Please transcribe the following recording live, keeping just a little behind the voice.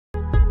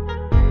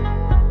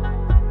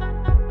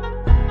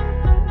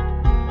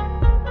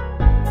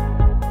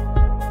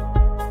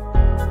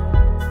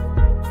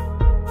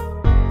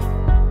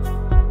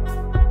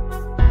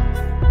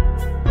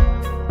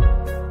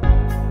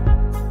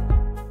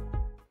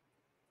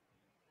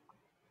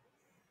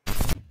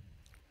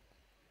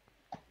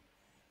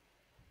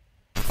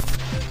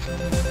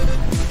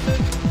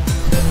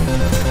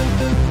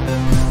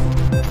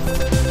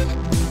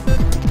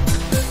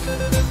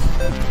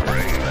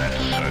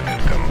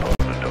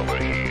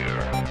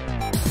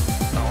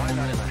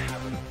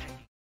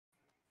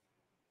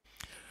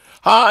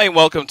Hi, and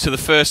welcome to the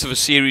first of a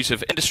series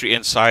of industry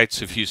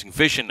insights of using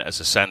vision as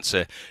a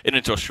sensor in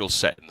industrial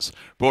settings,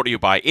 brought to you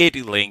by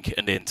ADLINK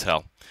and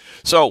Intel.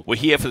 So we're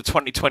here for the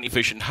 2020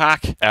 Vision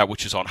Hack,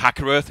 which is on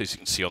Hacker Earth, as you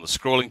can see on the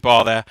scrolling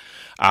bar there.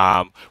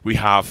 We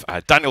have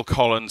Daniel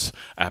Collins,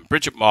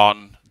 Bridget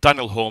Martin,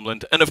 Daniel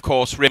Homeland, and of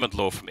course Raymond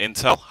Lo from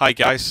Intel. Hi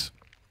guys.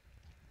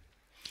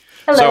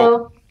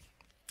 Hello.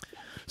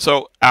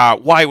 So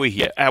why are we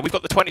here? We've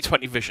got the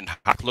 2020 Vision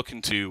Hack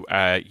looking to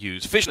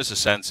use vision as a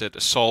sensor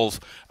to solve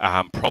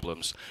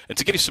problems. And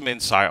to give you some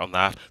insight on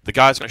that, the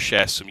guys are going to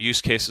share some use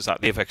cases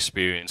that they've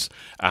experienced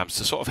to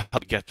sort of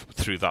help get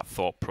through that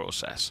thought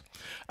process.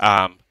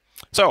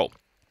 Let's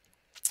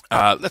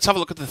have a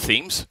look at the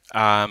themes,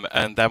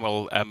 and then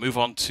we'll move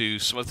on to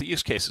some of the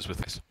use cases with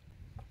this.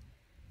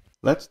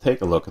 Let's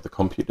take a look at the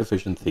computer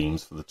vision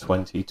themes for the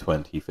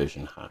 2020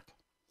 Vision Hack.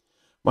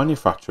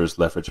 Manufacturers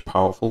leverage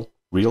powerful,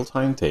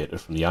 real-time data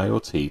from the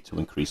IoT to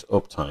increase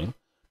uptime,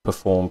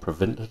 perform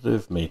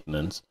preventative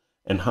maintenance,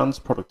 enhance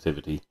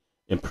productivity,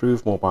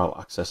 improve mobile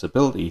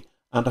accessibility,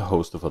 and a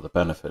host of other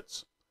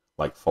benefits,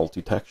 like fault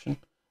detection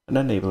and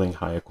enabling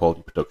higher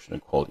quality production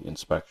and quality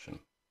inspection.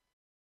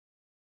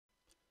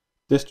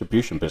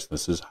 Distribution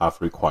businesses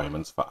have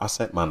requirements for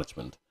asset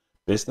management,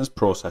 business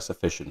process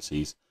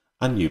efficiencies,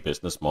 and new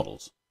business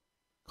models.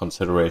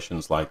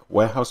 Considerations like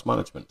warehouse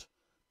management,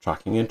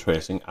 tracking and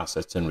tracing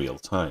assets in real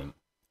time,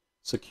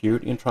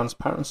 security and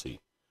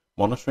transparency,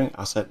 monitoring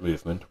asset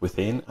movement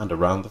within and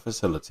around the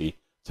facility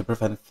to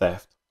prevent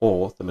theft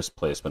or the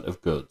misplacement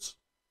of goods.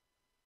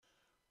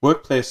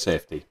 Workplace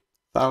safety.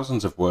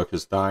 Thousands of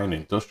workers die in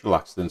industrial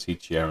accidents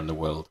each year in the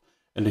world,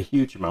 and a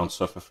huge amount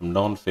suffer from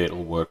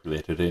non-fatal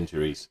work-related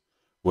injuries.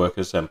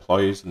 Workers,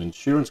 employers, and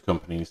insurance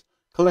companies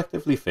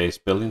collectively face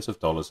billions of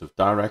dollars of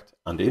direct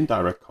and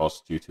indirect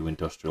costs due to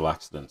industrial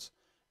accidents,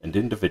 and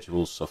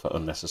individuals suffer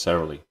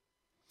unnecessarily.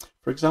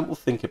 For example,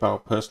 think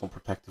about personal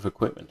protective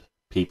equipment,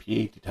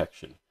 PPE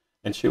detection,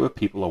 ensure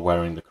people are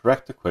wearing the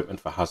correct equipment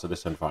for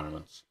hazardous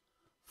environments.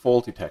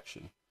 Fall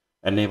detection,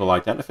 enable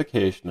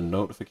identification and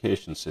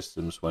notification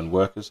systems when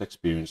workers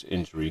experience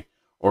injury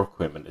or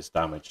equipment is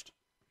damaged.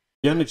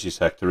 The energy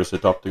sector is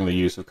adopting the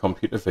use of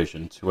computer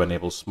vision to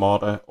enable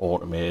smarter,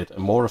 automated,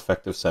 and more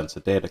effective sensor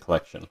data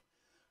collection.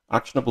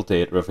 Actionable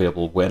data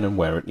available when and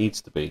where it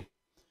needs to be.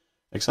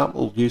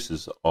 Example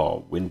uses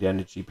are wind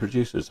energy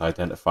producers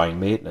identifying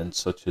maintenance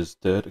such as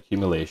dirt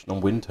accumulation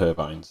on wind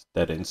turbines,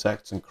 dead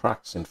insects and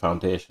cracks in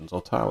foundations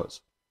or towers.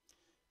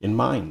 In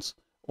mines,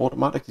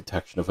 automatic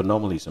detection of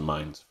anomalies in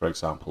mines, for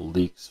example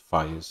leaks,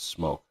 fires,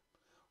 smoke,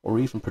 or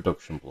even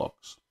production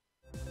blocks.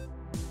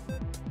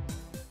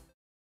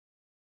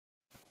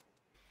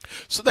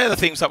 So they're the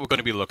themes that we're going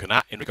to be looking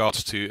at in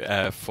regards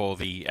to for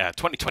the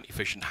 2020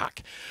 Vision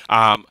Hack.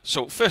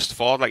 So first of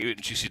all, I'd like to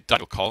introduce you to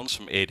Daniel Collins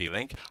from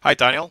ADLINK. Hi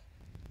Daniel.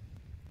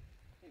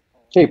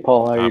 Hey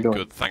Paul, how are you doing?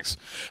 Good, thanks.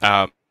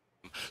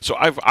 So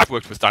I've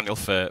worked with Daniel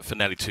for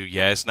nearly 2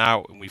 years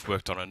now, and we've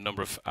worked on a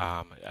number of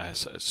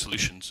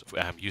solutions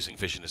using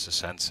vision as a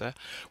sensor.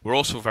 We're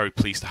also very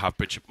pleased to have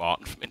Bridget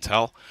Martin from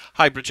Intel.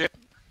 Hi Bridget.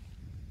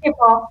 Hey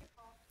Paul.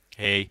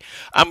 Hey,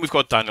 and we've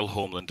got Daniel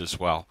Homeland as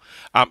well.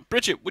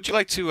 Bridget, would you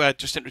like to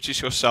just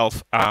introduce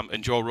yourself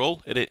and your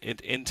role at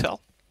Intel?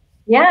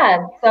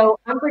 Yeah, so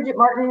I'm Bridget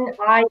Martin.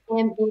 I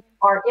am in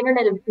our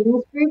Internet of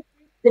Things group,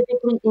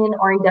 specifically in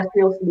our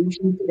Industrial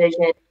Solutions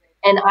division,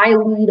 and I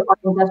lead our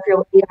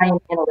Industrial AI and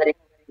Analytics.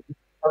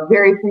 I'm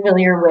very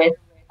familiar with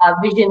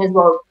vision as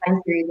well as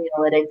time series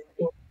analytics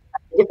in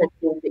different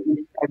things that you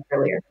described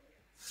earlier.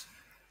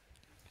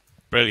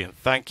 Brilliant,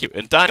 thank you.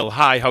 And Daniel,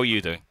 hi, how are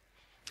you doing?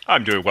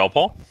 I'm doing well,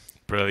 Paul.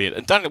 Brilliant.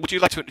 And Daniel, would you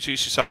like to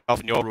introduce yourself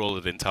and your role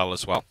at Intel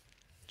as well?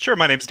 Sure,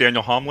 my name's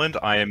Daniel Homeland.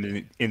 I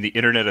am in the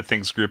Internet of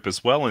Things group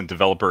as well in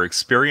developer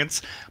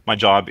experience. My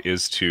job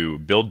is to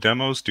build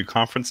demos, do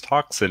conference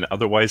talks, and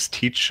otherwise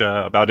teach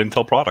about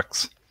Intel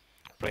products.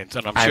 Brilliant.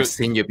 And I've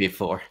seen you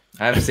before.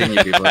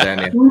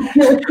 Daniel.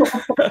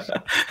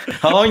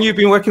 How long have you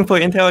been working for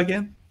Intel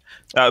again?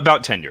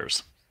 About 10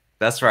 years.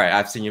 That's right.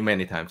 I've seen you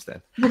many times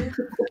then.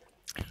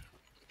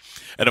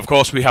 And of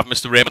course, we have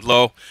Mr. Raymond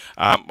Lo,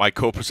 my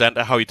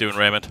co-presenter. How are you doing,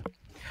 Raymond?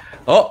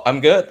 Oh, I'm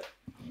good.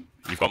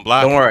 You've gone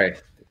black. Don't worry.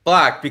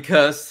 Black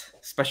because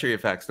special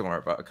effects. Don't worry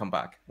about it. Come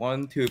back.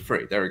 1, 2,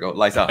 3. There we go.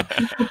 Lights out.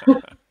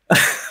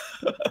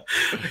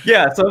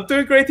 Yeah, so I'm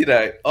doing great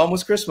today.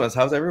 Almost Christmas.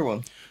 How's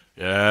everyone?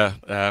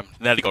 Yeah,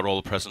 nearly got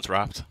all the presents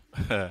wrapped.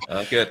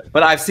 Good.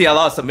 But I've seen a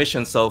lot of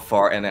submissions so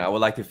far, and I would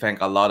like to thank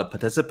a lot of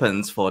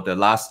participants for the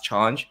last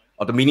challenge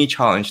or the mini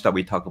challenge that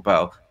we talked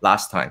about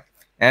last time.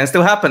 And it's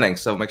still happening,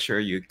 so make sure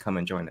you come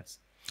and join us.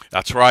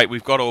 That's right.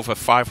 We've got over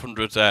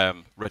 500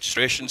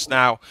 registrations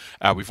now.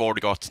 We've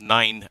already got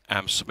 9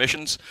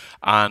 submissions,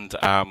 and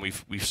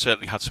we've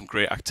certainly had some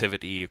great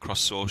activity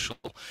across social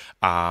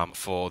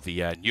for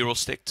the Neural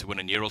Stick to win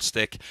a Neural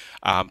Stick.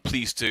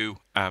 Please do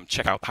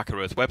check out Hacker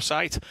Earth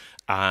website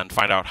and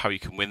find out how you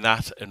can win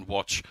that, and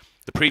watch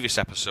the previous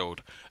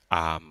episode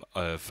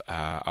of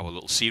our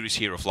little series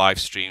here of live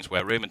streams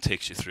where Raymond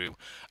takes you through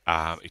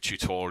a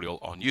tutorial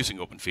on using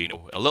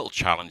OpenVINO, a little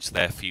challenge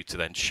there for you to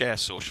then share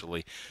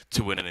socially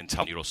to win an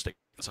Intel Neurostick.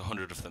 There's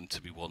 100 of them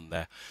to be won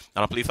there.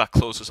 And I believe that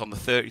closes on the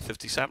 30th of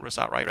December. Is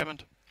that right,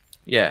 Raymond?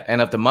 Yeah,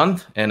 end of the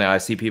month. And I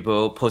see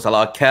people post a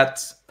lot of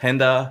cats,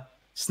 panda,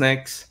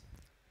 snakes.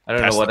 I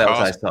don't know what else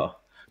I saw.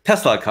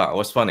 Tesla car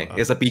was funny.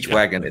 It's a beach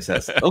wagon, it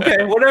says.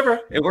 Okay, whatever.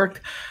 It worked.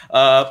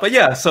 But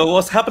yeah, so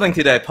what's happening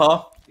today,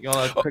 Paul? You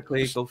want to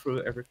quickly go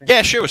through everything?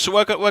 Yeah, sure. So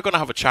we're going to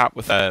have a chat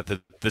with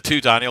the two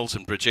Daniels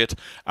and Bridget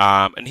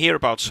and hear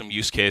about some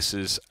use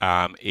cases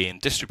in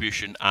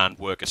distribution and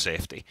worker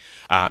safety,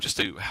 just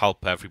to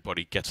help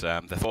everybody get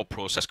their thought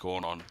process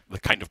going on the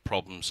kind of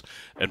problems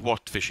and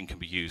what vision can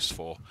be used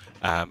for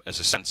as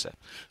a sensor.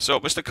 So,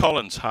 Mr.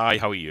 Collins, hi,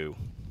 how are you?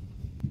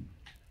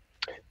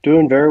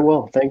 Doing very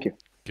well, thank you.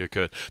 Good,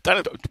 good.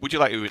 Daniel, would you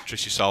like to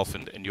introduce yourself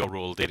and your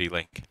role at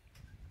ADLINK?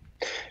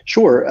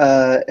 Sure.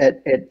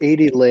 At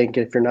ADLINK,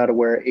 if you're not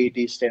aware,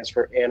 AD stands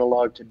for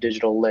Analog to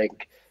Digital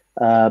Link.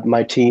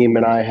 My team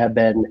and I have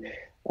been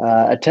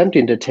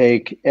attempting to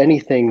take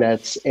anything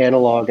that's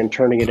analog and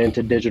turning it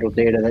into digital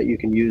data that you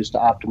can use to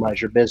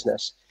optimize your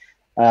business.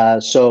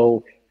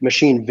 So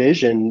machine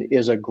vision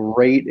is a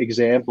great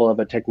example of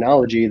a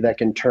technology that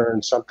can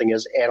turn something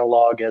as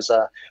analog as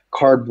a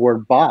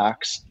cardboard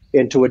box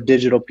into a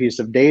digital piece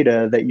of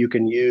data that you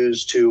can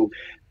use to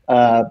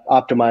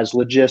optimize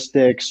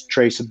logistics,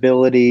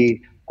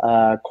 traceability,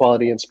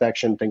 quality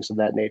inspection, things of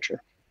that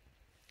nature.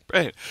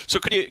 Right. So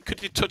could you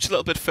touch a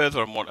little bit further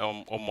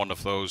on one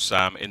of those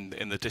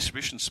in the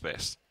distribution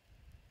space?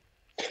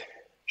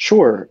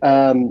 Sure.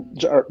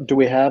 Do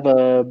we have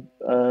a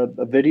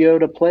video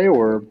to play,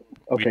 or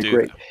okay,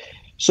 great.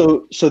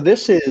 So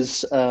this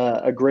is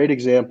a great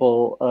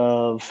example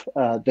of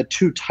the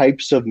two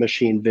types of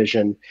machine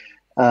vision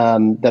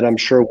that I'm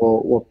sure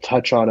we'll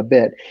touch on a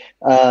bit.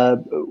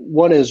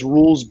 One is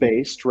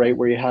rules-based, right,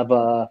 where you have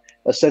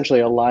essentially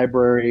a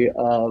library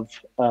of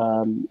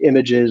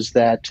images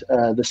that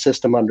the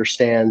system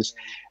understands.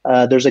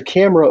 There's a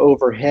camera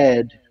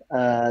overhead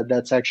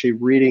that's actually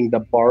reading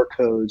the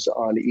barcodes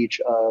on each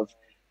of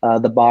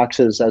the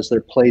boxes as they're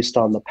placed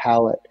on the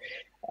pallet.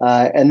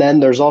 And then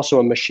there's also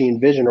a machine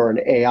vision or an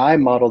AI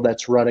model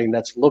that's running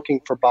that's looking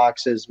for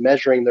boxes,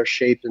 measuring their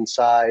shape and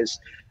size,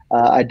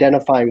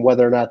 identifying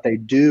whether or not they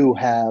do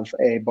have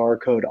a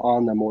barcode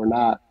on them or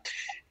not.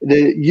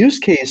 The use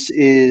case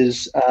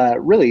is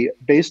really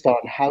based on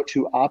how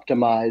to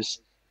optimize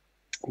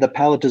the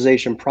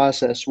palletization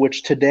process,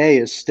 which today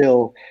is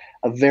still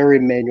a very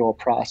manual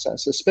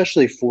process,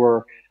 especially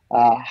for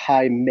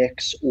high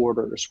mix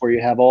orders where you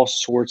have all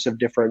sorts of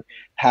different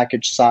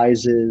package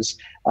sizes,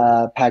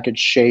 package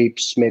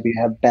shapes, maybe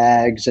you have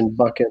bags and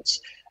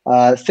buckets.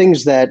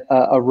 Things that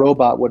a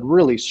robot would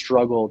really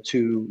struggle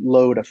to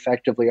load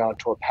effectively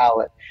onto a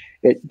pallet.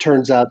 It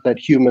turns out that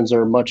humans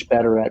are much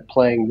better at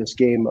playing this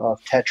game of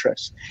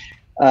Tetris.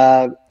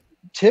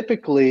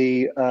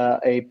 Typically,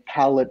 a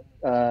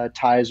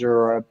palletizer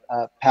or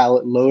a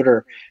pallet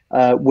loader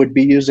would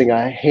be using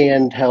a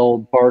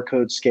handheld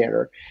barcode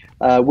scanner,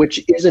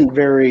 which isn't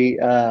very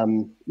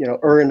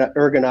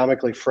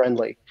ergonomically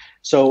friendly.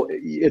 So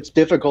it's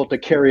difficult to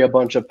carry a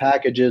bunch of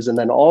packages and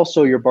then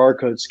also your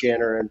barcode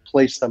scanner and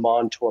place them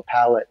onto a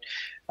pallet.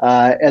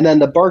 And then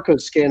the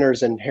barcode scanner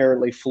is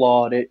inherently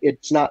flawed.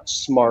 It's not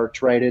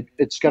smart, right?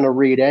 It's going to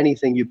read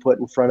anything you put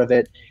in front of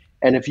it.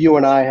 And if you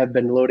and I have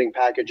been loading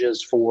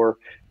packages for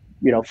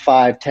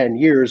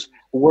 5-10 years,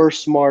 we're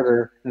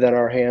smarter than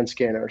our hand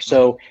scanner.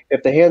 So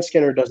if the hand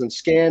scanner doesn't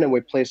scan and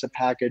we place a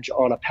package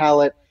on a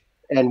pallet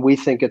and we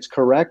think it's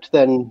correct,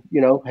 then,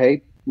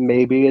 hey,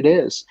 maybe it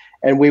is.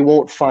 And we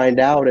won't find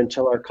out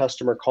until our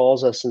customer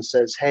calls us and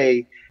says,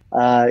 hey,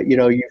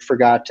 you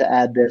forgot to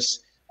add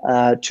this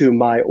to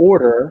my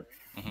order,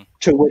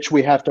 to which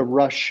we have to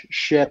rush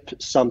ship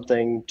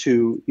something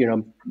to,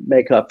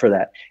 make up for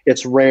that.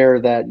 It's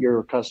rare that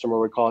your customer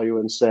would call you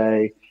and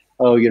say,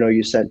 oh,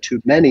 you sent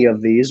too many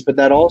of these, but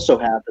that also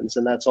happens,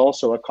 and that's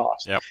also a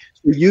cost. Yep.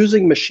 So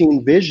using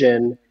machine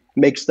vision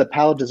makes the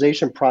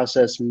palletization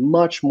process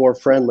much more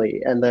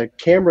friendly, and the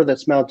camera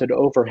that's mounted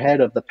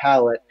overhead of the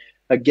pallet,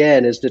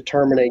 again, is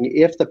determining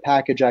if the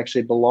package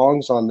actually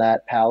belongs on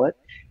that pallet,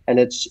 and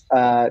it's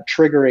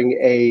triggering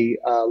a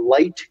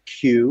light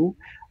cue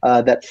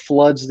that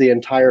floods the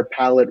entire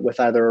pallet with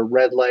either a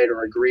red light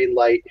or a green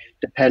light,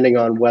 depending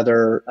on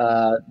whether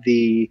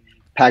the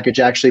package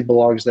actually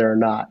belongs there or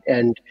not.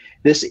 And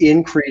this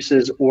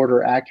increases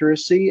order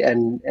accuracy,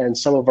 and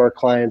some of our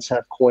clients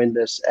have coined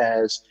this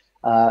as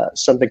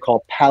something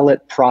called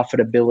pallet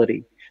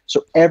profitability.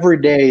 So every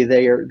day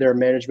their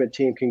management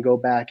team can go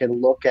back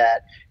and look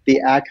at the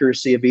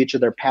accuracy of each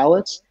of their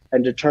pallets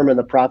and determine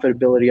the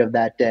profitability of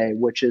that day,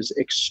 which is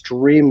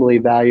extremely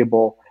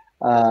valuable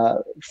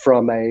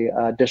from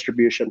a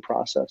distribution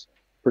process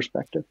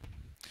perspective.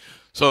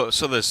 So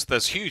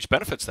there's huge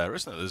benefits there,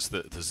 isn't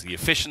there? There's the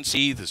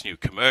efficiency, there's new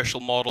commercial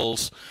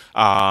models,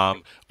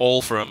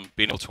 all from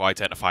being able to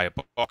identify a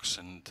box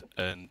and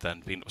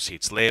then being able to see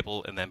its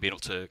label and then being able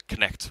to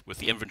connect with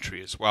the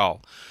inventory as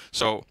well.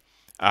 So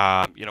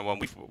when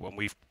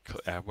we've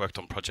worked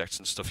on projects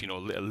and stuff,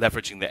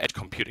 leveraging the edge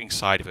computing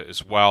side of it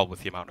as well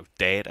with the amount of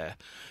data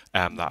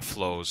that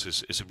flows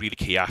is a really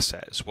key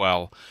asset as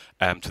well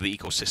to the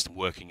ecosystem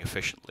working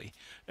efficiently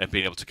and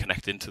being able to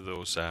connect into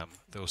those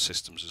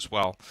systems as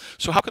well.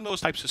 So how can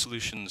those types of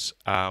solutions,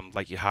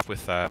 like you have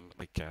with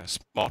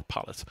Smart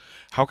Pallet,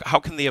 how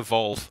can they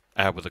evolve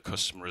with a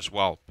customer as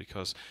well?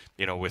 Because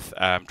with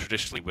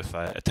traditionally with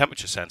a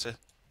temperature sensor,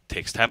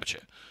 takes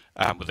temperature.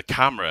 With a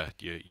camera,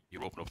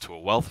 you're open up to a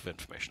wealth of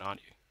information,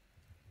 aren't you?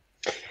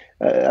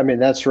 I mean,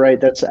 that's right.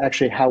 That's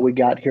actually how we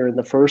got here in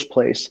the first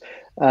place.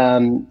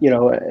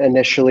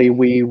 Initially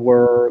we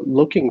were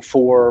looking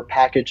for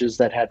packages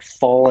that had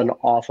fallen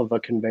off of a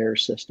conveyor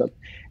system,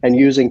 and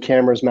using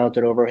cameras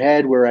mounted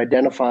overhead, we're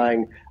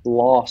identifying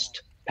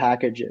lost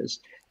packages.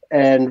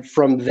 And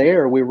from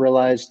there, we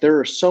realized there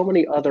are so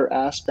many other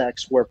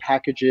aspects where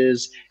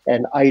packages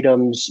and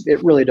items,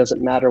 it really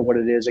doesn't matter what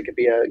it is. It could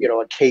be a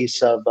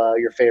case of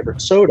your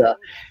favorite soda.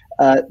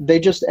 They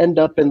just end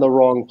up in the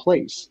wrong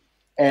place.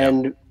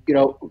 And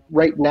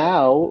right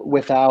now,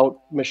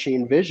 without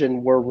machine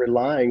vision, we're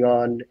relying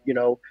on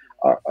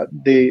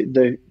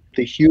the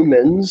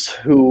humans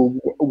who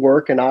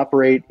work and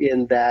operate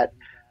in that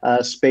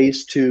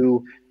space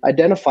to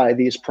identify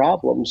these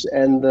problems.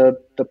 And the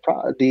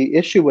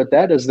issue with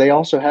that is they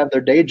also have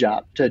their day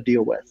job to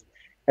deal with,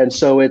 and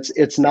so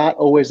it's not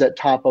always at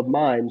top of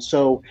mind.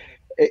 So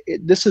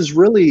this is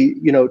really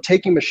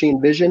taking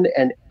machine vision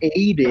and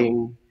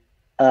aiding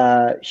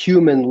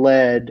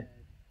human-led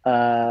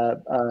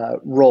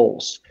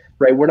roles,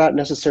 right? We're not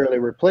necessarily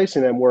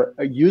replacing them. We're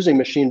using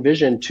machine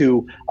vision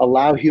to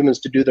allow humans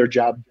to do their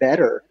job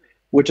better,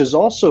 which is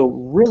also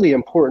really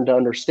important to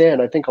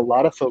understand. I think a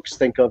lot of folks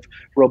think of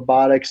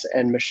robotics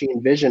and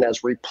machine vision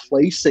as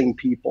replacing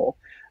people.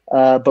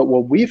 But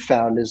what we've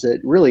found is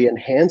it really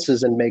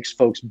enhances and makes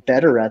folks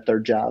better at their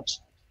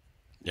jobs.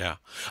 Yeah,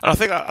 and I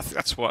think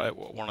that's what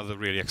one of the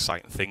really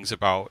exciting things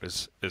about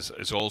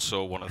is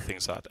also one of the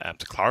things that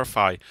to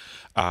clarify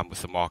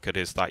with the market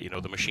is that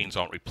the machines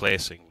aren't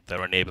replacing;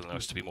 they're enabling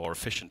us to be more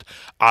efficient,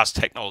 as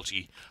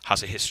technology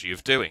has a history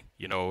of doing.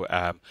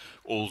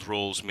 Old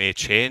roles may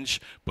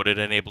change, but it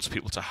enables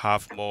people to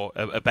have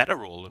a better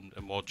role and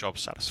more job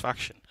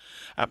satisfaction.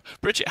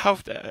 Bridget,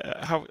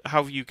 how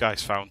have you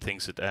guys found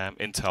things at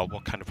Intel?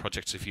 What kind of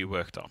projects have you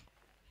worked on?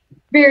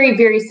 Very,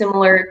 very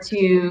similar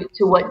to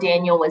what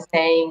Daniel was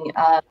saying,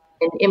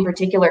 and in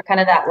particular,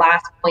 kind of that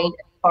last point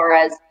as far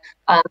as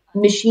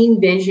machine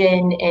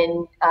vision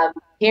and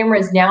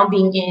cameras now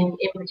being in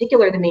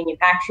particular the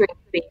manufacturing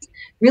space,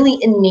 really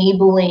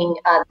enabling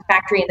the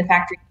factory and the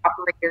factory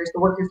operators, the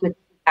workers within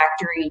the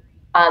factory,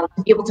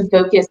 to be able to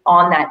focus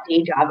on that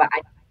day job.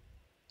 I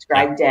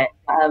described it,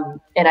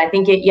 and I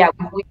think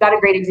we've got a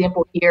great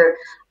example here.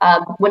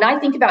 When I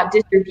think about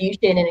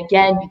distribution, and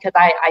again, because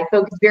I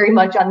focus very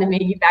much on the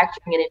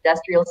manufacturing and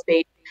industrial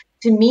space,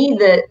 to me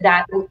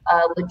that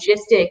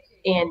logistic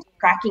and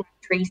tracking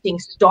and tracing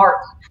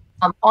starts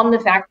on the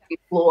factory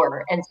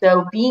floor. And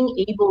so being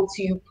able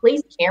to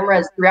place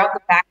cameras throughout the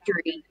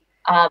factory,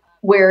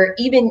 where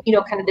even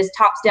kind of this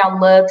tops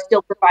down look,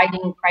 still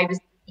providing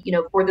privacy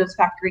for those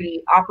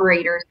factory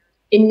operators,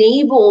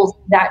 enables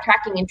that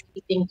tracking and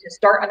tracing to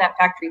start on that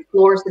factory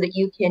floor so that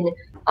you can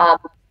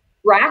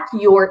track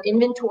your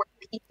inventory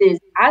pieces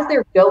as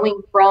they're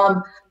going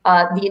from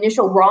the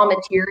initial raw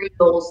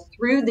materials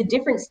through the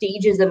different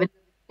stages of a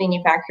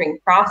manufacturing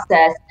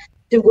process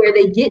to where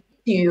they get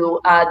to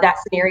that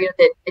scenario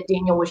that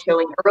Daniel was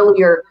showing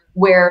earlier,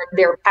 where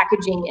they're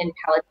packaging and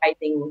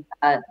palletizing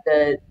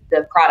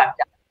the product.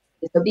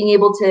 So being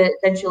able to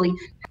essentially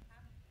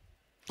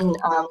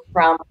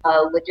from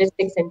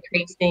logistics and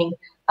tracing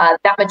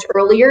that much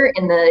earlier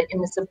in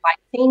the supply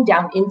chain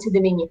down into the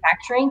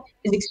manufacturing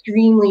is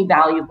extremely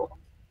valuable.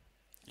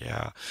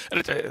 Yeah, and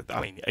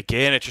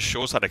again, it just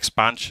shows that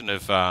expansion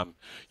of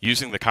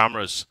using the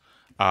cameras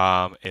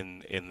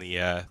in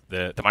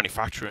the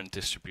manufacturing and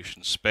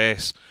distribution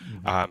space.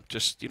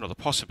 Just the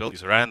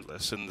possibilities are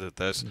endless, and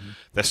there's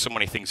so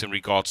many things in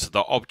regards to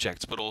the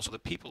objects, but also the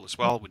people as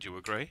well. Would you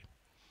agree?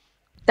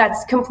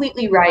 That's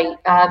completely right.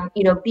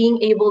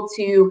 Being able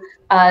to,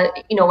 I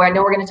know we're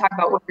going to talk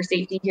about worker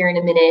safety here in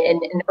a minute,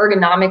 and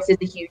ergonomics is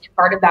a huge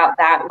part about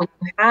that. When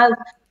you have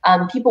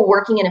people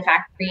working in a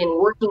factory and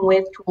working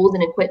with tools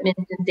and equipment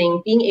and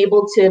things, being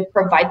able to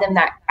provide them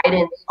that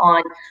guidance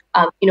on,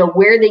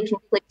 where they can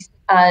place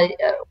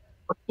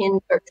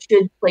or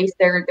should place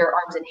their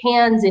arms and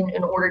hands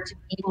in order to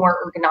be more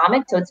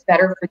ergonomic, so it's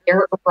better for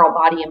their overall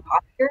body and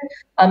posture,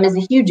 is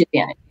a huge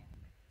advantage.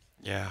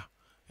 Yeah.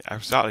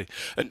 Exactly,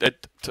 and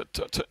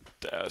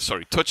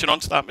touching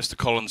onto that, Mr.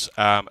 Collins,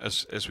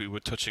 as we were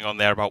touching on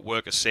there about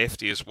worker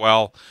safety as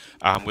well,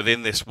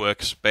 within this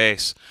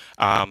workspace,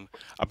 I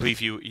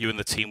believe you and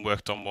the team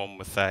worked on one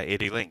with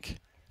ADLINK.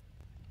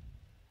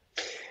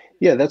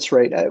 Yeah, that's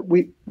right.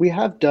 We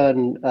have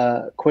done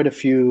quite a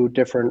few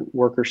different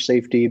worker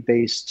safety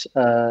based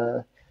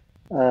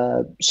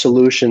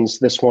solutions.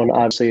 This one,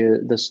 obviously,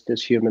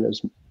 this human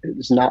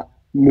is not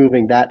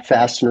moving that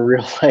fast in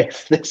real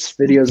life. This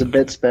video is a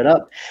bit sped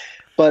up,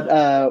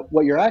 but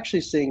what you're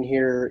actually seeing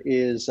here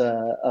is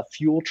a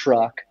fuel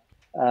truck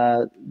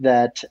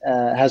that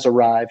has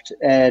arrived,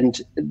 and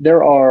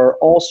there are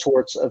all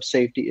sorts of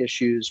safety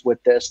issues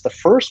with this. The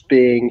first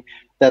being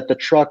that the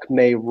truck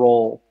may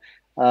roll.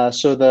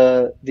 So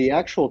the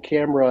actual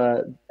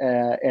camera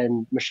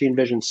and machine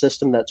vision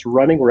system that's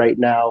running right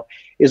now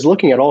is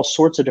looking at all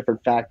sorts of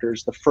different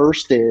factors. The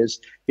first is,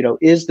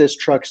 is this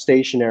truck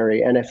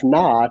stationary? And if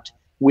not,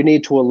 we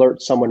need to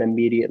alert someone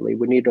immediately.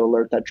 We need to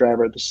alert that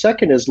driver. The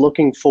second is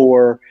looking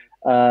for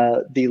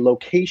the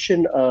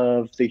location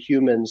of the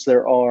humans.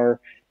 There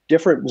are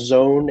different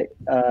zone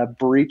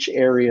breach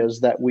areas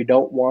that we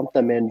don't want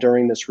them in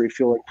during this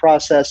refueling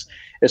process,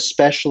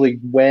 especially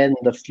when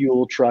the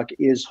fuel truck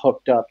is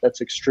hooked up.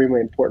 That's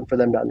extremely important for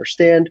them to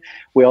understand.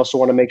 We also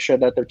want to make sure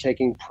that they're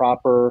taking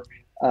proper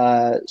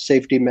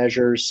safety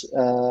measures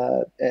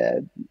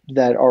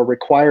that are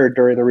required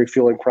during the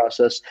refueling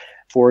process.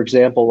 For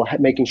example,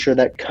 making sure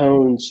that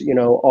cones,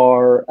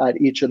 are at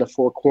each of the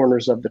four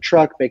corners of the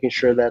truck, making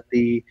sure that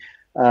the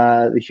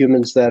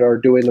humans that are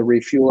doing the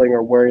refueling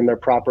are wearing their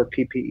proper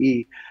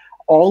PPE.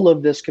 All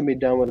of this can be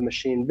done with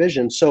machine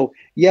vision. So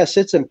yes,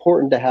 it's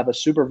important to have a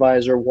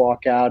supervisor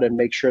walk out and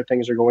make sure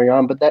things are going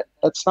on, but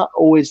that's not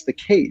always the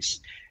case.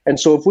 And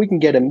so if we can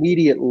get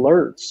immediate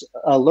alerts,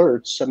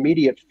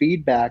 immediate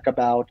feedback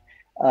about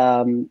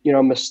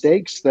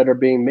mistakes that are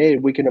being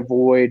made, we can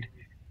avoid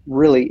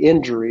really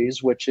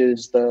injuries, which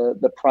is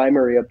the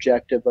primary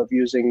objective of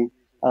using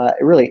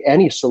really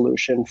any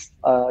solution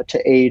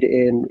to aid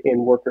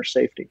in worker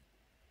safety.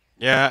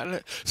 Yeah,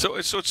 so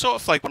it's sort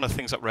of like one of the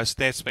things that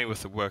resonates me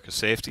with the worker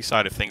safety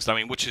side of things. I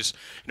mean, which is,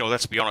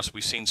 let's be honest,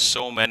 we've seen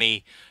so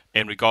many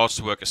in regards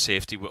to worker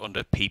safety. We're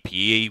under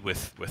PPE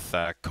with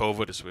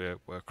COVID, as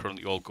we're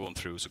currently all going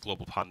through as a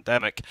global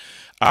pandemic.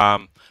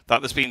 That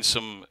there's been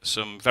some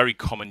very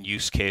common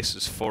use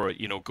cases for it.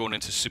 Going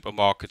into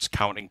supermarkets,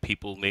 counting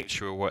people, making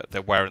sure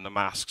they're wearing the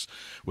masks,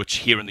 which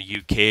here in the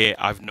UK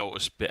I've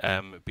noticed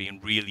being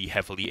really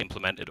heavily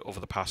implemented over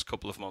the past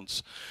couple of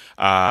months,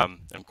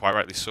 and quite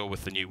rightly so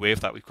with the new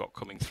wave that we've got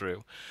coming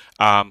through.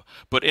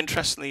 But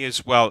interestingly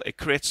as well, it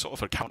creates sort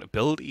of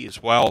accountability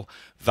as well.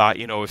 That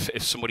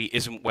if somebody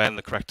isn't wearing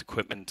the correct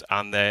equipment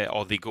and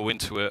they go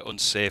into an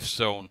unsafe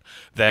zone,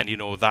 then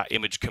that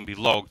image can be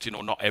logged.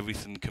 Not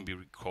everything can be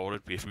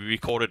recorded. If we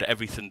recorded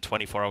everything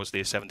 24 hours a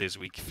day, 7 days a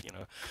week,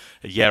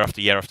 year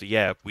after year after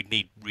year, we'd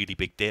need really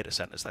big data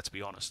centers. Let's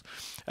be honest.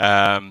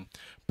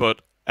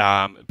 But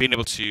being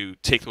able to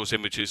take those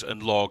images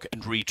and log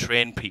and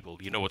retrain people,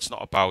 it's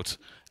not about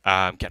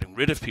getting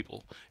rid of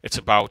people. It's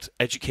about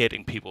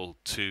educating people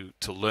to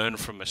learn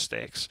from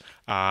mistakes.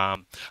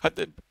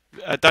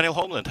 Daniel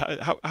Homeland,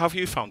 how have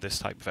you found this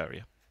type of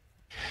area?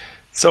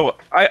 So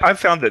I've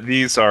found that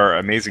these are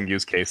amazing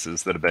use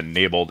cases that have been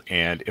enabled.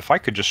 And if I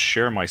could just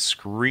share my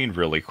screen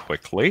really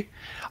quickly,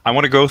 I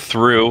want to go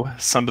through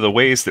some of the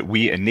ways that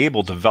we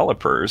enable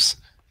developers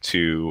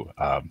to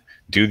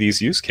do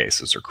these use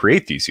cases or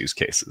create these use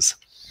cases.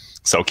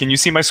 So can you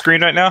see my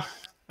screen right now?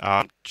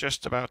 I'm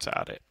just about to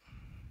add it.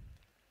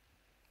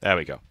 There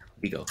we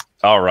go.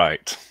 All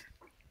right.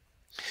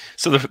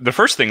 So the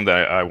first thing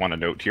that I want to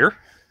note here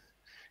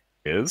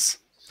is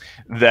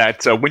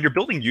that when you're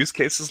building use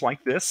cases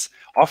like this,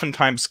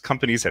 oftentimes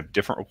companies have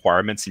different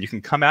requirements, and you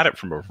can come at it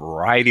from a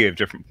variety of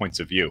different points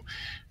of view.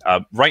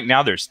 Right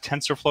now, there's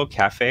TensorFlow,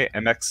 Caffe,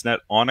 MXNet,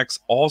 Onyx,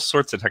 all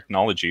sorts of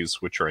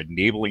technologies which are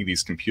enabling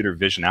these computer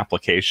vision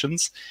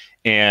applications.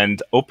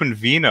 And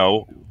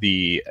OpenVINO,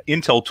 the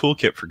Intel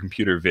toolkit for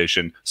computer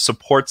vision,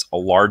 supports a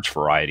large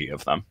variety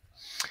of them.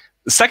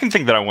 The second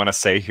thing that I want to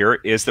say here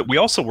is that we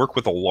also work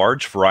with a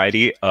large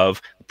variety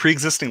of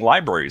pre-existing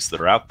libraries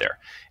that are out there.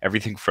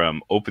 Everything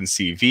from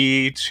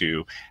OpenCV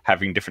to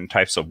having different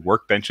types of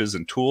workbenches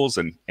and tools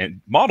and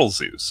model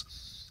zoos.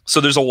 So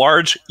there's a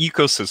large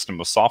ecosystem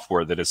of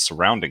software that is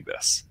surrounding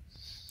this.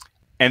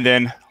 And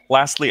then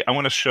lastly, I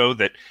want to show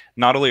that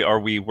not only are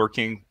we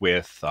working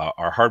with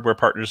our hardware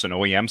partners and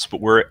OEMs,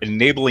 but we're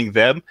enabling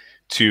them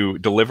to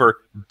deliver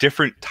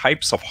different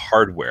types of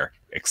hardware.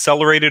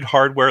 Accelerated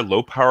hardware,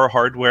 low power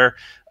hardware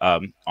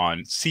on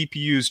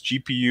CPUs,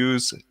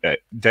 GPUs,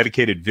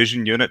 dedicated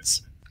vision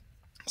units.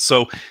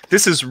 So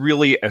this is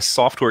really a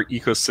software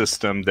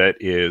ecosystem that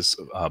is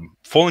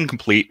full and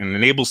complete and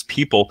enables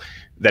people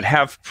that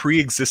have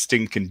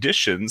pre-existing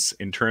conditions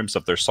in terms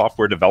of their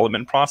software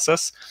development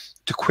process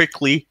to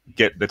quickly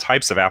get the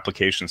types of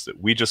applications that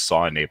we just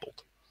saw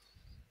enabled.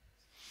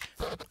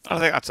 I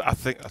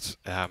think that's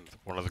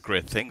one of the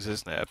great things,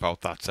 isn't it,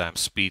 about that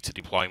speed to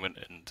deployment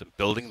and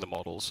building the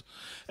models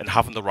and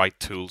having the right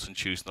tools and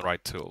choosing the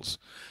right tools.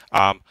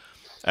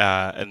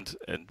 and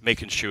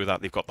making sure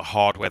that they've got the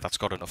hardware that's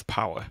got enough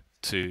power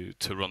to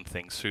run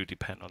things through,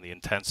 depending on the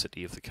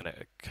intensity of the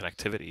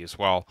connectivity as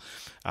well.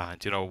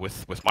 And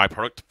with my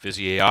product,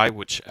 Visi AI,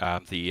 which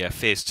the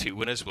phase 2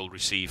 winners will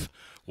receive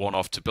one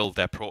off to build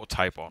their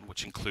prototype on,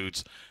 which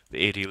includes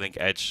the ADLINK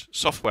Edge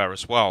software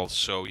as well.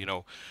 So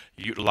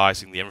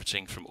utilizing the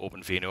inferencing from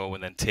OpenVNO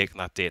and then taking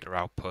that data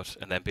output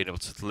and then being able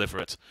to deliver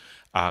it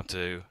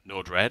to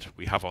Node-RED,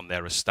 we have on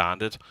there as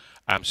standard.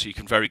 So you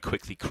can very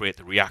quickly create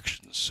the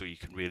reactions, so you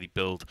can really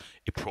build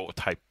a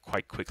prototype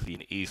quite quickly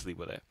and easily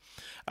with it.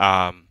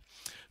 But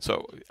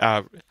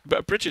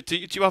Bridget, do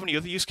you have any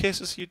other use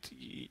cases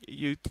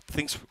you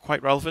think's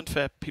quite relevant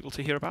for people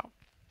to hear about?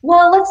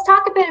 Well, let's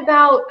talk a bit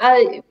about,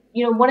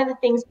 one of the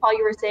things, Paul,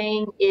 you were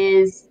saying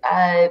is,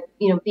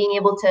 being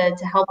able to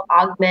help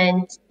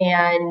augment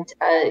and,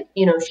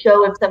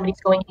 show if somebody's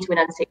going into an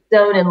unsafe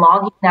zone and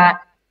logging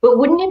that. But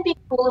wouldn't it be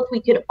cool if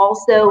we could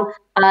also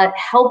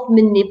help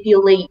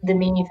manipulate the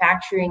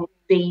manufacturing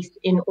space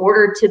in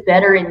order to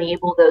better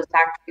enable those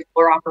factory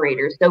floor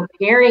operators? So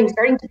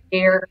starting to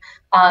pair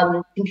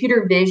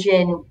computer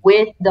vision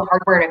with the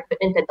hardware and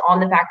equipment that's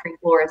on the factory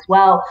floor as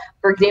well.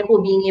 For example,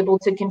 being able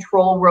to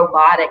control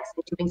robotics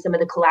and doing some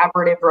of the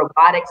collaborative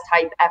robotics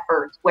type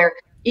efforts where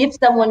if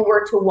someone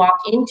were to walk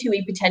into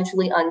a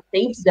potentially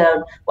unsafe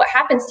zone, what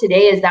happens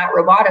today is that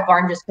robotic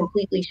arm just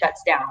completely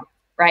shuts down.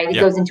 Right, it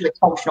goes into a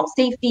functional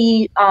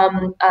safety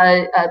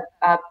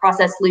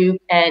process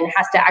loop and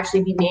has to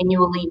actually be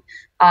manually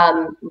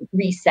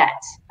reset,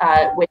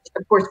 which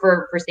of course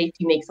for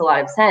safety makes a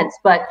lot of sense.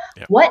 But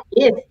what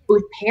if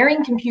with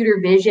pairing computer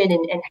vision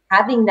and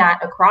having that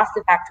across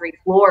the factory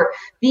floor,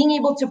 being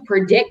able to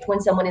predict when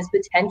someone is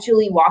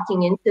potentially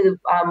walking into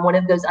one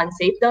of those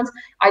unsafe zones,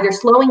 either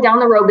slowing down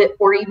the robot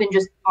or even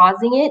just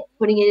pausing it,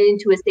 putting it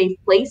into a safe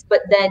place,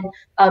 but then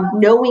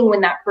knowing when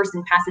that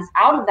person passes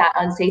out of that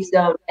unsafe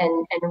zone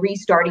and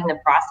restarting the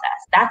process.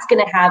 That's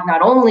going to have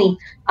not only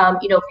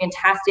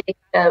fantastic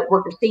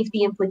worker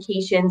safety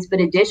implications, but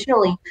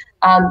additionally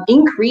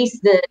increase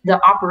the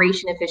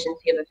operation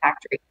efficiency of the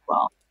factory as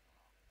well.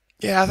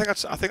 Yeah, I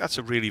think that's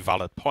a really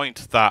valid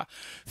point. That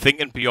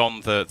thinking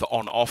beyond the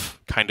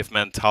on-off kind of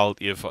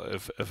mentality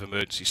of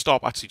emergency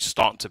stop, actually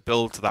starting to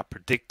build to that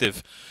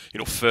predictive,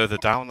 further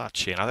down that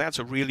chain. I think that's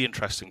a really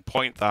interesting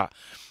point. That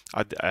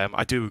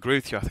I do agree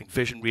with you. I think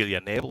vision really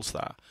enables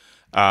that.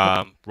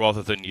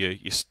 Rather than your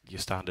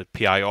standard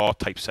PIR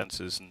type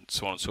sensors and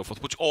so on and so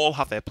forth, which all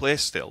have their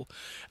place still.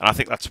 And I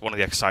think that's one of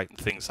the exciting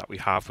things that we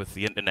have with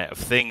the Internet of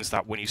Things,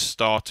 that when you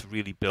start to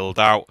really build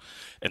out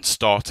and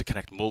start to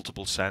connect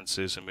multiple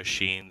sensors and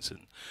machines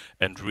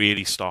and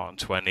really starting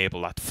to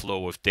enable that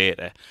flow of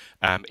data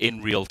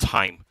in real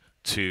time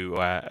to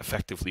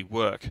effectively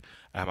work,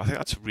 I think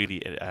that's a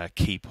really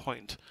key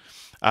point.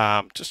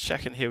 Just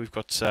checking here, we've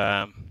got...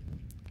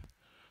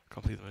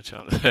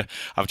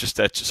 I've just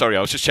sorry, I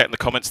was just checking the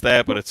comments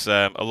there, but it's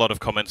a lot of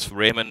comments for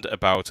Raymond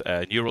about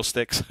neural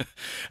sticks.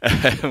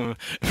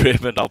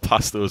 Raymond, I'll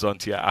pass those on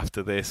to you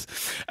after this.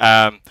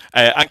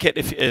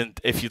 Ankit,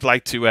 if you'd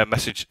like to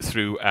message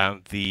through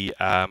the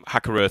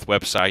Hacker Earth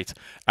website,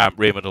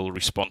 Raymond will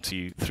respond to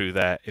you through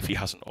there if he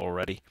hasn't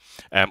already,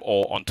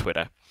 or on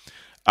Twitter.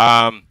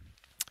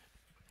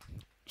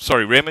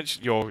 Sorry, Raymond,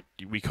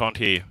 we can't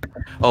hear you.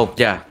 Oh,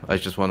 yeah. I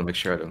just want to make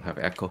sure I don't have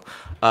echo.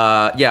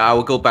 Yeah, I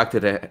will go back to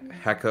the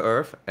Hacker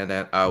Earth, and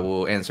then I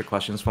will answer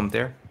questions from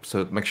there.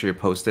 So make sure you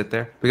post it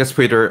there. Because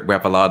Twitter, we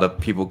have a lot of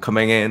people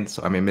coming in,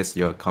 so I may miss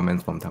your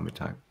comments from time to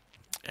time.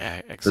 Yeah,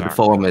 exactly. So the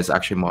forum is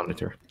actually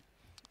monitored.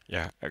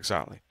 Yeah,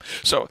 exactly.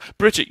 So,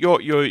 Bridget,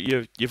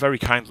 you're very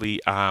kindly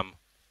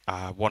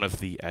one of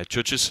the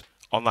judges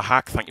on the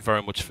hack. Thank you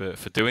very much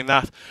for doing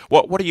that.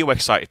 What are you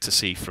excited to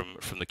see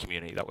from the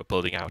community that we're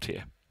building out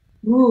here?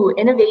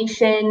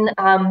 Innovation,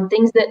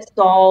 things that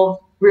solve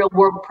real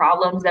world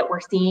problems that we're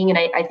seeing, and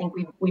I think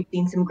we've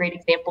seen some great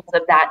examples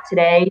of that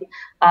today.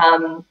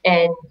 And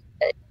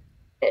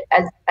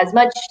as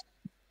much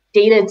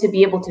data to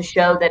be able to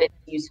show that it's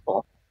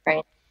useful,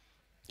 right?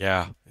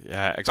 Yeah,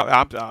 exactly.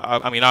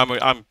 I mean,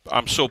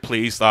 I'm so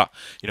pleased that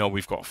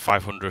we've got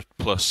 500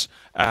 plus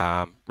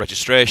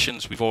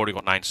registrations. We've already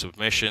got 9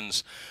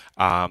 submissions.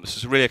 This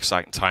is a really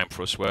exciting time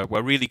for us.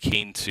 We're really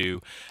keen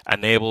to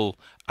enable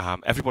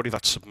everybody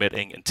that's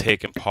submitting and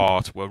taking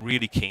part. We're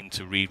really keen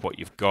to read what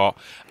you've got,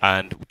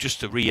 and just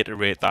to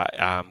reiterate that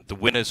the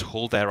winners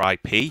hold their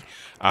IP. You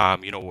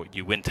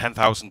win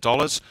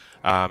 $10,000.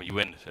 You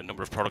win a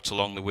number of products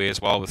along the way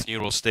as well with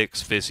Neural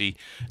Sticks, Visi,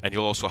 and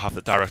you'll also have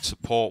the direct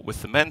support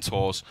with the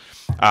mentors.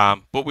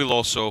 But we'll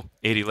also,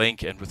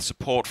 ADLINK, and with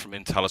support from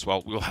Intel as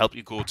well, we'll help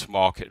you go to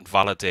market and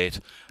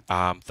validate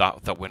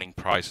that winning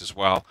prize as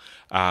well.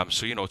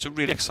 So it's a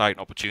really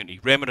exciting opportunity.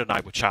 Raymond and I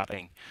were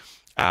chatting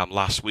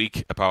last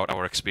week about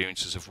our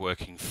experiences of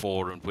working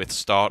for and with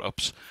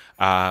startups,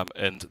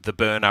 and the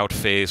burnout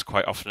phase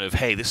quite often of,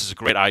 hey, this is a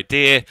great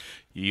idea.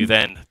 You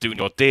then doing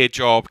your day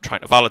job,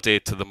 trying to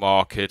validate to the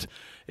market.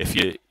 If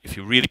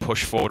you really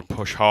push forward and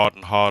push hard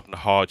and hard and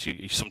hard,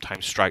 you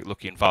sometimes strike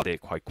lucky and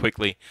validate quite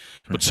quickly.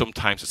 But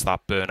sometimes it's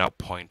that burnout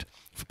point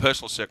for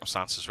personal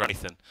circumstances or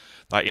anything,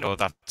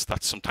 that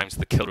that's sometimes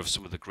the killer of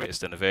some of the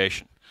greatest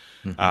innovation.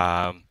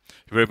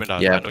 Raymond,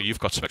 I know you've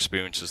got some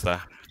experiences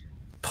there.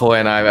 Paul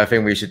and I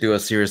think we should do a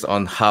series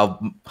on how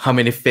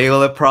many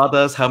failure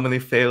products, how many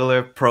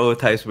failure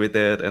prototypes we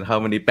did, and how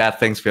many bad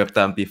things we have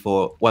done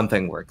before one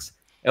thing works.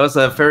 It was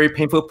a very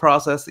painful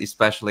process,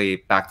 especially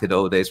back to the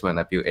old days when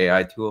I built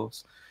AI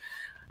tools.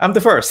 I'm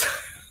the first,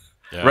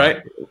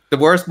 right? The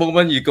worst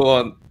moment, you go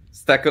on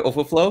Stack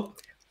Overflow,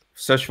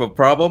 search for a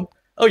problem.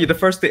 Oh, you're the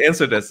first to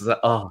answer this. It's like,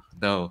 oh,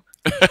 no.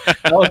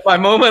 That was my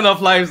moment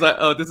of life. It's like,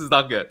 oh, this is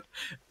not good.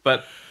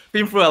 But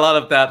been through a lot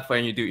of that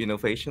when you do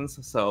innovations.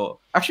 So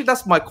actually,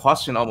 that's my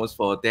question almost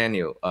for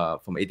Daniel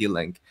from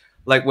ADLINK.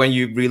 Like when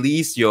you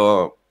release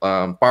your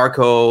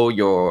barcode,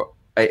 your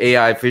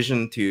AI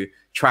vision to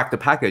track the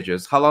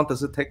packages, how long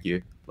does it take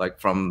you? Like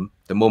from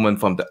the moment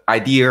from the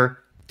idea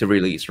to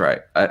release,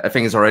 right? I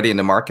think it's already in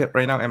the market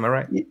right now. Am I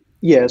right?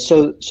 Yeah.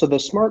 So the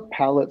smart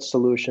palette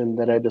solution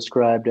that I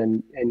described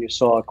and you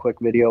saw a quick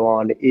video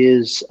on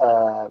is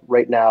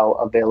right now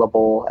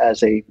available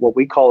as what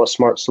we call a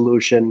smart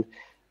solution.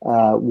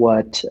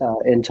 What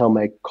Intel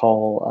may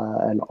call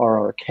an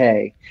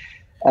RRK.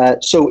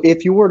 So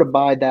if you were to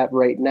buy that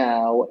right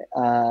now,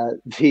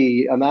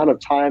 the amount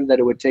of time that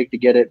it would take to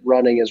get it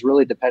running is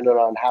really dependent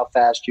on how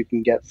fast you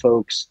can get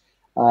folks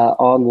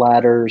on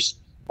ladders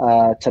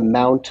to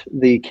mount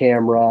the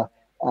camera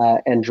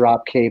and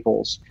drop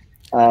cables.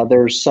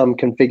 There's some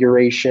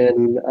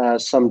configuration,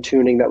 some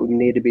tuning that would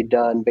need to be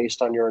done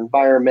based on your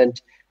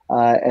environment.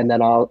 And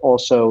then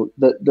also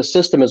the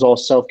system is all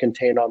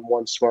self-contained on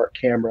one smart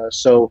camera.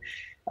 So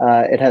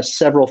it has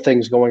several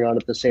things going on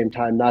at the same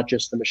time, not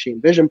just the machine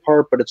vision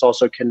part, but it's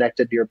also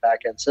connected to your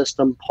backend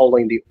system,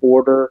 pulling the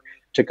order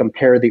to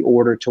compare the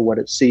order to what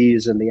it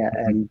sees and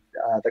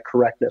the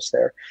correctness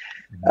there.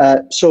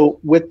 So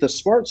with the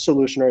smart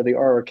solution or the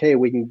RRK,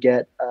 we can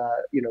get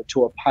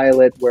to a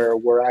pilot where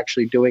we're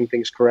actually doing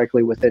things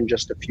correctly within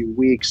just a few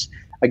weeks.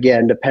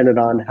 Again, dependent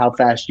on how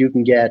fast you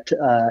can get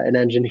an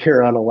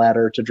engineer on a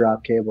ladder to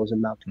drop cables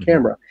and mount the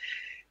camera.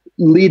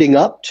 Leading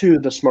up to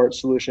the smart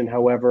solution,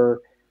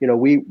 however,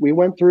 we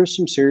went through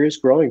some serious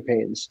growing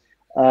pains.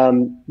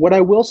 What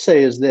I will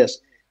say is this: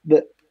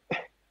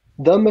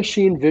 the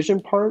machine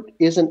vision part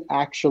isn't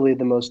actually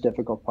the most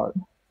difficult part.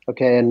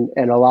 Okay,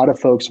 and a lot of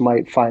folks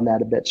might find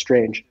that a bit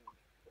strange.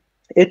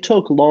 It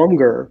took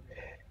longer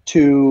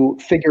to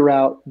figure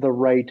out the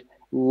right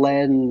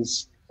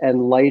lens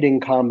and lighting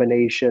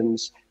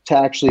combinations to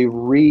actually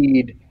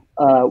read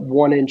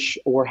 1-inch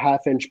or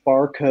half-inch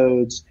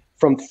barcodes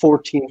from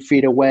 14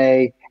 feet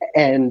away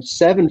and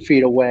 7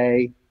 feet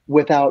away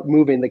without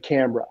moving the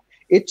camera.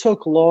 It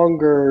took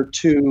longer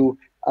to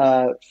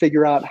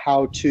figure out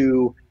how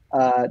to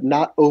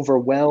not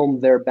overwhelm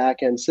their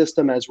back-end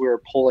system as we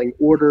were pulling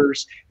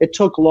orders. It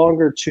took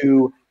longer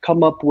to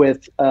come up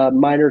with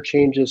minor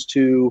changes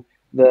to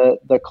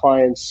the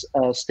client's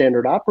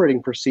standard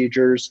operating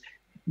procedures,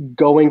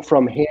 going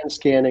from hand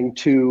scanning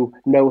to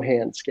no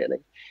hand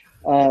scanning.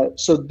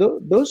 So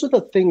those are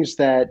the things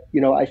that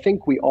I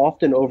think we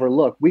often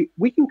overlook.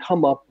 We can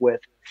come up with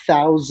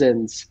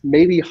thousands,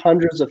 maybe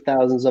hundreds of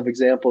thousands of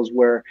examples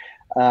where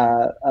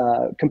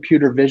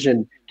computer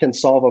vision can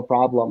solve a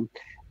problem.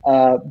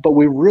 But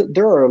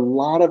there are a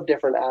lot of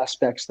different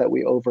aspects that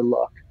we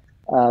overlook,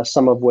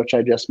 some of which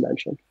I just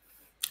mentioned.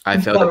 I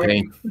felt the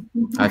pain.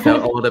 I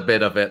felt all the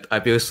bit of it. I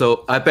built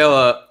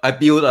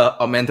a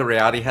augmented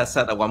reality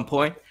headset at one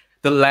point.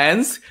 The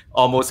lens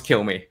almost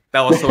killed me.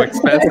 That was so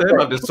expensive.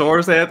 I have to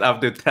source it. I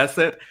have to test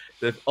it.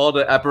 All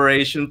the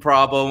aberration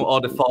problem, all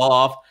the fall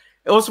off.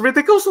 It was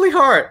ridiculously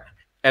hard.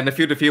 And the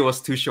field of view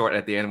was too short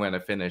at the end when I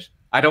finished.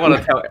 I don't want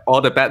to tell all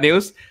the bad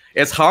news.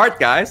 It's hard,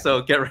 guys.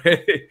 So get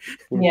ready.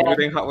 Yeah.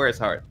 Building hardware is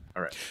hard.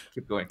 All right,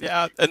 keep going.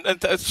 Yeah,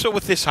 and so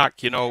with this hack,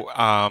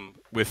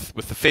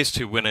 with the phase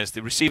 2 winners,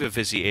 the receiver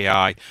Visi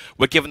AI,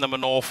 we're giving them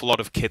an awful lot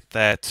of kit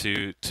there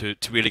to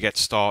really get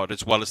started,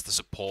 as well as the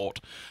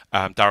support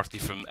directly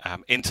from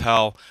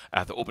Intel,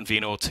 the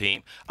OpenVINO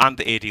team, and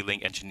the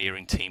ADLINK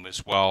engineering team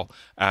as well,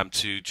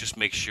 to just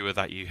make sure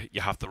that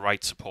you have the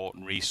right support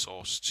and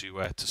resource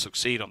to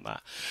succeed on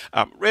that.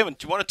 Raymond,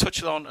 do you want to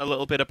touch on a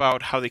little bit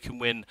about how they can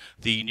win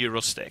the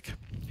Neural Stick?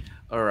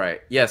 All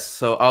right. Yes.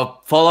 So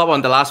I'll follow up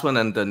on the last one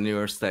and the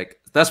Neural Stick.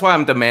 That's why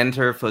I'm the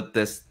mentor for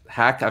this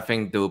hack. I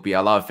think there will be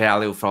a lot of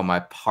value from my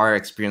prior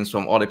experience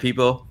from other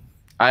people.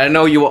 I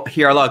know you will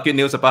hear a lot of good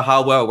news about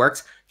how well it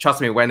works.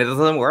 Trust me, when it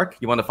doesn't work,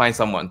 you want to find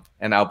someone,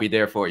 and I'll be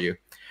there for you.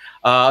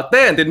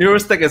 Then the Neural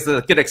Stick is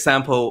a good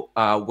example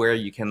where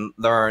you can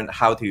learn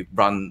how to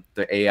run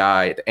the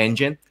AI, the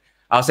engine.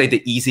 I'll say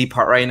the easy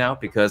part right now,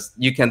 because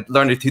you can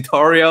learn the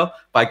tutorial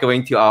by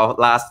going to our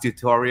last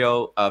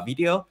tutorial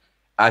video.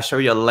 I'll show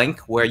you a link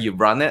where you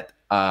run it,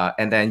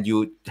 and then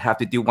you have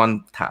to do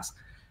one task.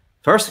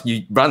 First,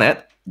 you run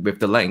it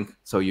with the link.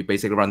 So you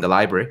basically run the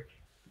library,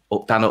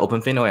 download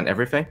OpenVINO and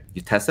everything.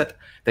 You test it.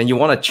 Then you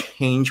want to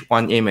change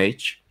one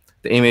image.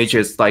 The image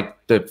is like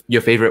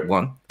your favorite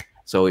one.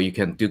 So you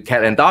can do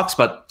cat and dogs,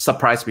 but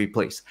surprise me,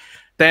 please.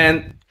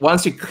 Then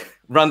once you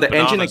run the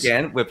engine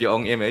again with your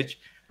own image,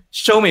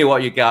 show me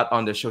what you got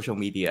on the social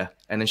media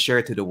and then share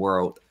it to the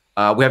world.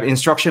 We have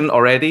instruction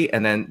already,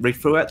 and then read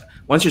through it.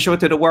 Once you show it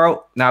to the world,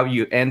 now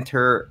you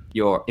enter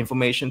your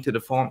information to the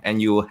form,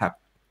 and you will have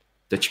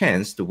the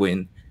chance to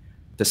win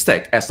the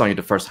stick as long as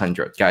the first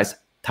 100. Guys,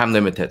 time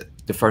limited.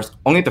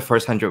 Only the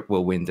first 100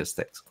 will win the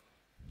sticks.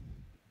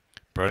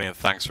 Brilliant.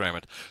 Thanks,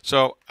 Raymond.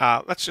 So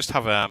let's just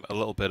have a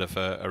little bit of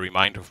a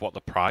reminder of what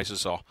the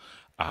prizes are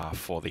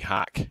for the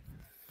hack.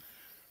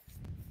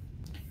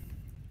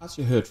 As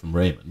you heard from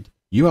Raymond,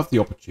 you have the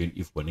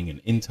opportunity of winning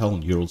an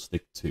Intel Neural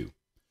Stick 2.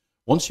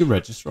 Once you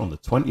register on the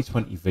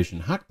 2020 Vision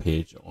Hack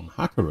page on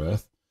Hacker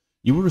Earth,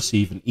 you will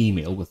receive an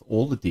email with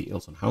all the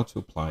details on how to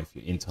apply for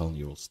your Intel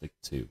Neural Stick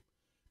 2.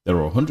 There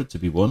are 100 to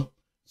be won,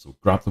 so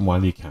grab them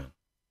while you can.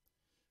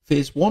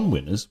 Phase 1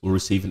 winners will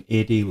receive an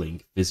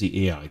ADLINK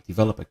Visi AI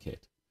Developer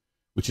Kit,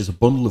 which is a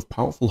bundle of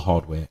powerful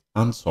hardware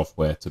and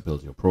software to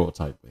build your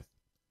prototype with.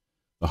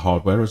 The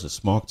hardware is a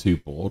Smart 2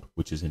 board,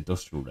 which is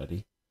industrial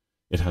ready.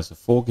 It has a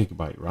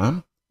 4GB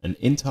RAM, an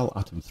Intel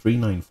Atom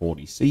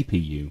 3940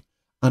 CPU,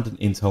 and an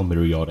Intel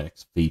Myriad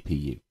X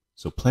VPU,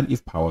 so plenty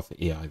of power for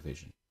AI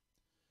vision.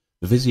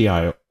 The Visi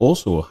AI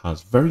also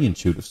has very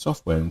intuitive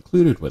software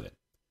included with it,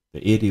 the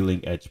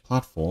ADLINK Edge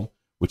platform,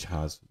 which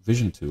has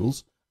vision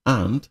tools,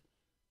 and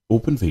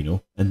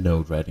OpenVINO and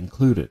Node-RED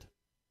included.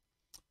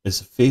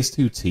 As a Phase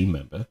 2 team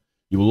member,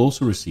 you will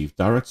also receive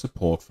direct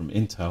support from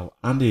Intel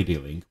and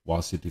ADLINK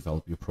whilst you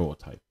develop your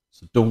prototype,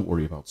 so don't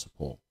worry about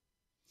support.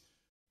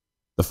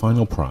 The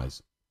final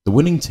prize. The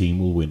winning team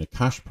will win a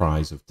cash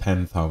prize of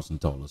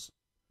 $10,000,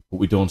 but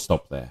we don't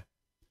stop there.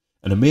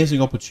 An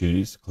amazing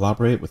opportunity to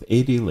collaborate with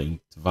ADLINK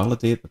to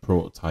validate the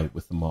prototype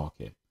with the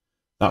market.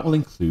 That will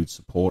include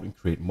support and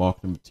create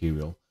marketing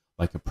material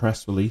like a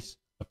press release,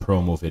 a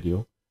promo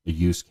video, a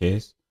use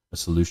case, a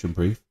solution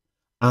brief,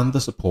 and the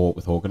support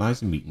with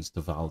organising meetings to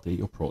validate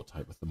your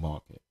prototype with the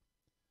market.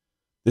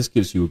 This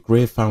gives you a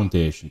great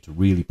foundation to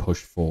really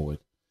push forward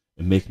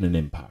in making an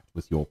impact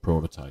with your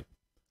prototype.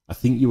 I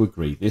think you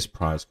agree this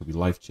prize could be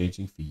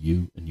life-changing for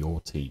you and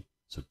your team,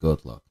 so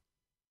good luck.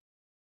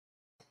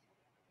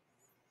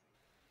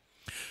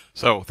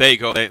 So there you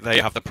go, there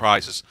you have the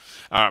prizes.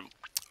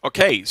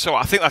 Okay, so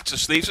I think that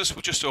just leaves us.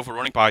 We're just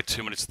overrunning by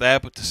 2 minutes there,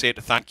 but to say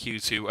thank you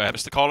to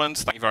Mr.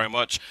 Collins, thank you very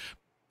much.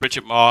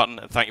 Bridget Martin,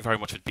 thank you very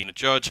much for being a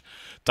judge.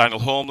 Daniel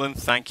Holmland,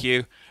 thank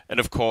you. And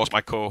of course,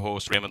 my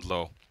co-host, Raymond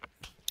Lo.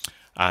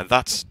 And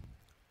that's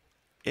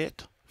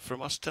it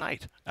from us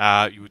tonight.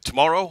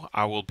 Tomorrow,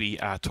 I will be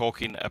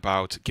talking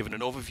about giving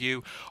an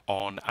overview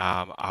on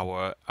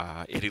our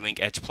ADLINK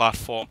Edge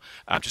platform.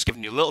 I'm just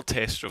giving you a little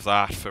taster of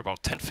that for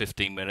about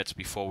 10-15 minutes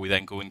before we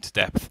then go into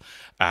depth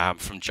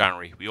from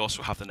January. We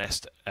also have the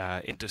Nest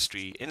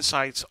Industry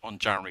Insights on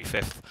January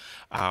 5th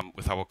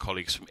with our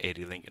colleagues from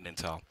ADLINK and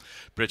Intel.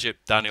 Bridget,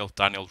 Daniel,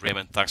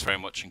 Raymond, thanks very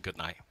much and good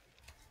night.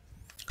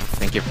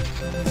 Thank you.